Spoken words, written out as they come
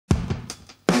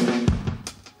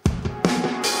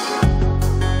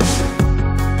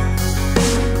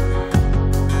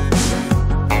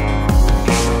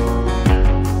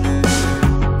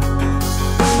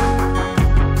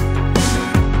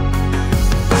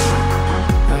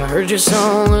heard your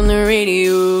song on the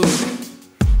radio,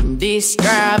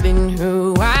 describing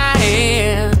who I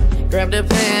am. Grabbed a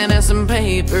pen and some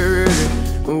paper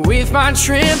with my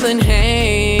trembling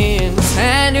hands.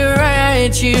 Had to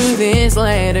write you this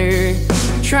letter,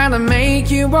 trying to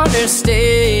make you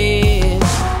understand.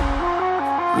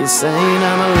 You're saying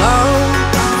I'm alone,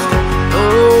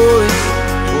 oh,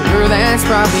 well girl, that's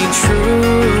probably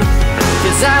true.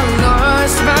 'Cause I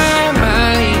lost my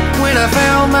mind when I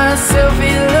found myself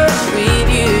in love with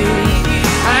you.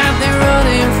 I've been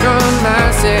running from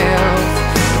myself,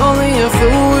 only a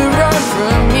fool would run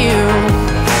from you.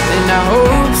 And I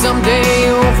hope someday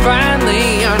you'll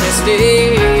finally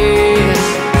understand.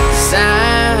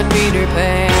 Signed, Peter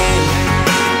Pan.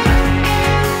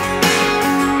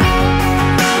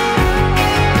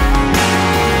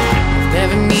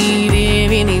 Never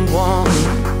needed anyone,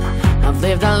 I've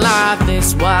lived a life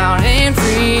this wild and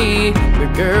free.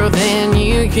 But girl, then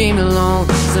you came along,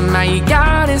 somehow you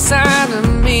got inside of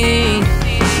me.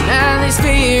 Now this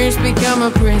fear's become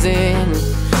a prison,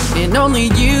 and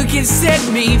only you can set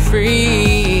me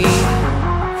free.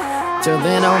 Till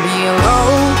then I'll be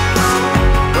alone,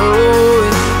 oh,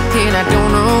 and I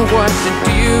don't know what to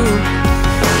do.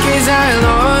 'Cause I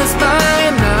lost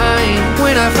my mind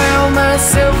when I found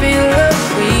myself in love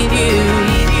with you.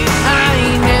 I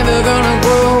ain't never gonna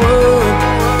grow up,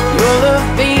 your love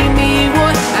made me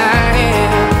what I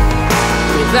am.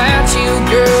 Without you,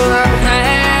 girl, I'm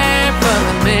half of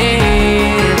a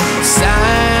man.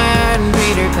 Signed,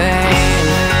 Peter Pan.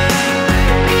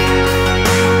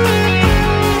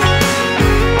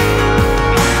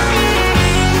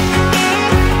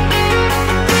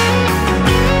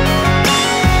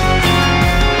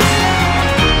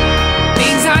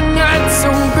 Things are not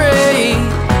so great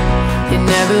in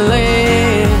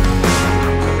Neverland.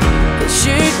 It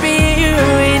should be you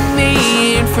and me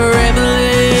and forever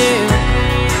live,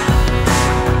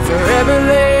 forever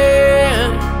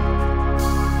live.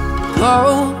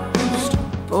 Lost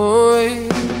boy,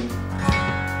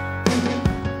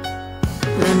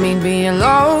 let me be a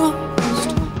lost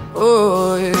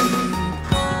boy.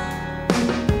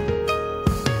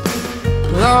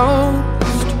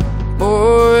 Lost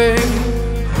boy.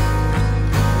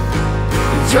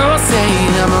 You're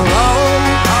saying I'm a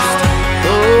lost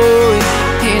boy,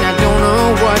 and I don't know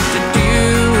what to do.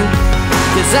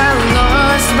 'Cause I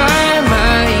lost my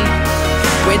mind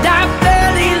when I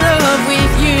fell in love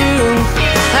with you.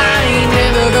 I ain't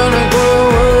never gonna grow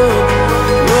up,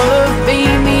 your love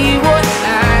made me what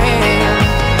I am.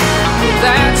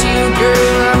 Without you,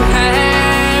 girl, I'm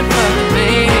half of a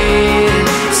man.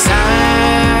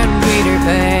 Signed, Peter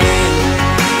Pan.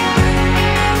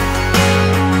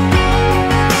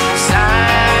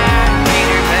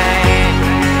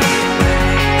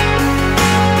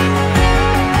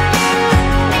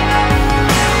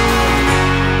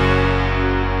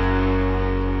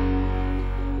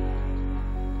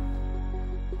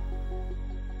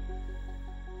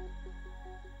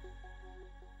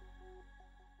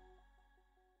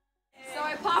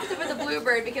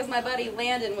 Because my buddy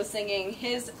Landon was singing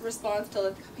his response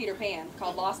to Peter Pan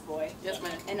called Lost Boy. Yes,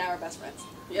 ma'am. And now we're best friends.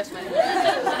 Yes, ma'am.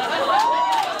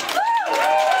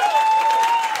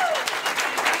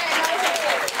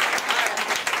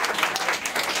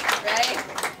 Ready?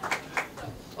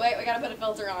 Wait, we gotta put a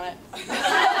filter on it.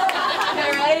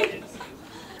 Okay, ready?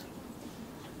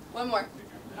 One more.